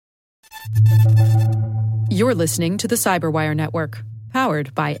You're listening to the Cyberwire Network,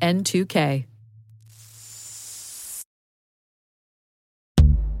 powered by N2K.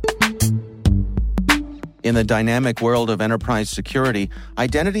 In the dynamic world of enterprise security,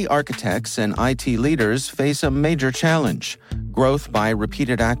 identity architects and IT leaders face a major challenge. Growth by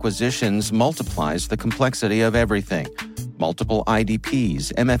repeated acquisitions multiplies the complexity of everything. Multiple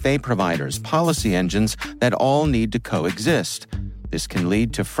IDPs, MFA providers, policy engines that all need to coexist. This can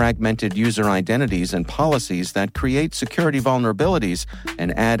lead to fragmented user identities and policies that create security vulnerabilities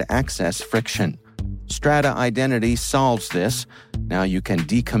and add access friction. Strata Identity solves this. Now you can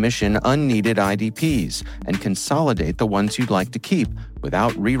decommission unneeded IDPs and consolidate the ones you'd like to keep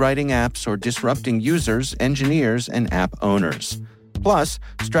without rewriting apps or disrupting users, engineers, and app owners. Plus,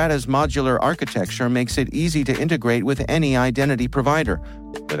 Strata's modular architecture makes it easy to integrate with any identity provider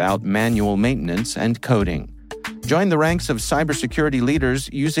without manual maintenance and coding. Join the ranks of cybersecurity leaders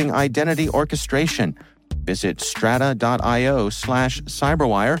using identity orchestration. Visit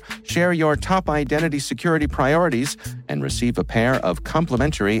strata.io/cyberwire, share your top identity security priorities, and receive a pair of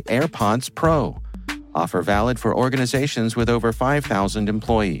complimentary AirPods Pro. Offer valid for organizations with over 5,000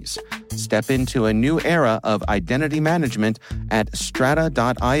 employees. Step into a new era of identity management at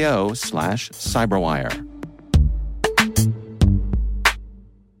strata.io/cyberwire.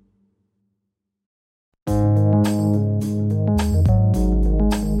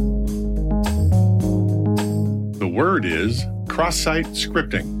 The word is cross-site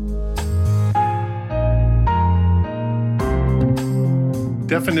scripting.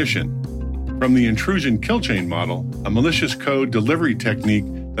 Definition. From the intrusion kill chain model, a malicious code delivery technique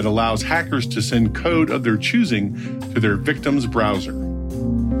that allows hackers to send code of their choosing to their victim's browser.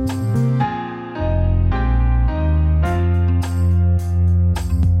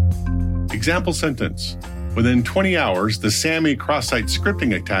 Example sentence. Within 20 hours, the SAMI cross-site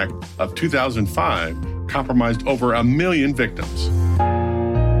scripting attack of 2005 compromised over 1 million victims.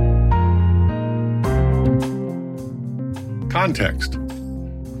 Context.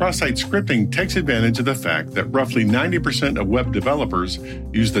 Cross-site scripting takes advantage of the fact that roughly 90% of web developers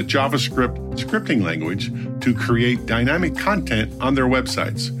use the JavaScript scripting language to create dynamic content on their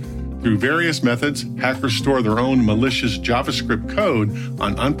websites. Through various methods, hackers store their own malicious JavaScript code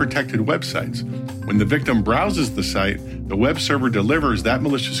on unprotected websites. When the victim browses the site, the web server delivers that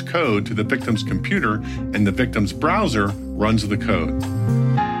malicious code to the victim's computer, and the victim's browser runs the code.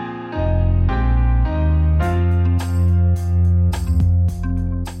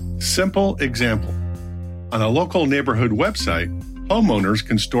 Simple example. On a local neighborhood website, homeowners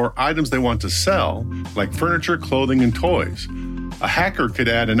can store items they want to sell, like furniture, clothing, and toys. A hacker could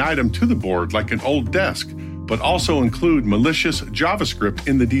add an item to the board, like an old desk, but also include malicious JavaScript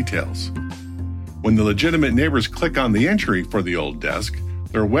in the details. When the legitimate neighbors click on the entry for the old desk,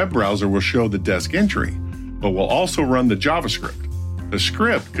 their web browser will show the desk entry, but will also run the JavaScript. The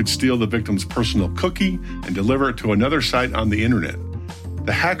script could steal the victim's personal cookie and deliver it to another site on the internet.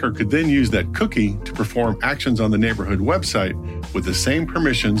 The hacker could then use that cookie to perform actions on the neighborhood website with the same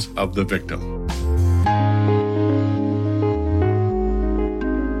permissions of the victim.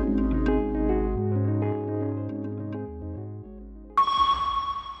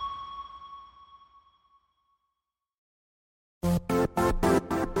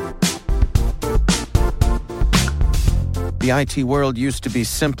 The IT world used to be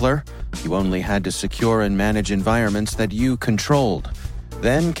simpler. You only had to secure and manage environments that you controlled.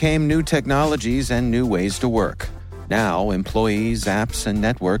 Then came new technologies and new ways to work. Now, employees, apps, and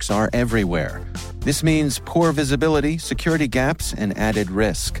networks are everywhere. This means poor visibility, security gaps, and added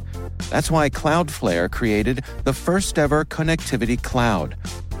risk. That's why Cloudflare created the first-ever connectivity cloud.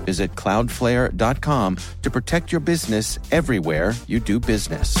 Visit cloudflare.com to protect your business everywhere you do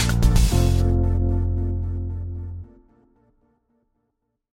business.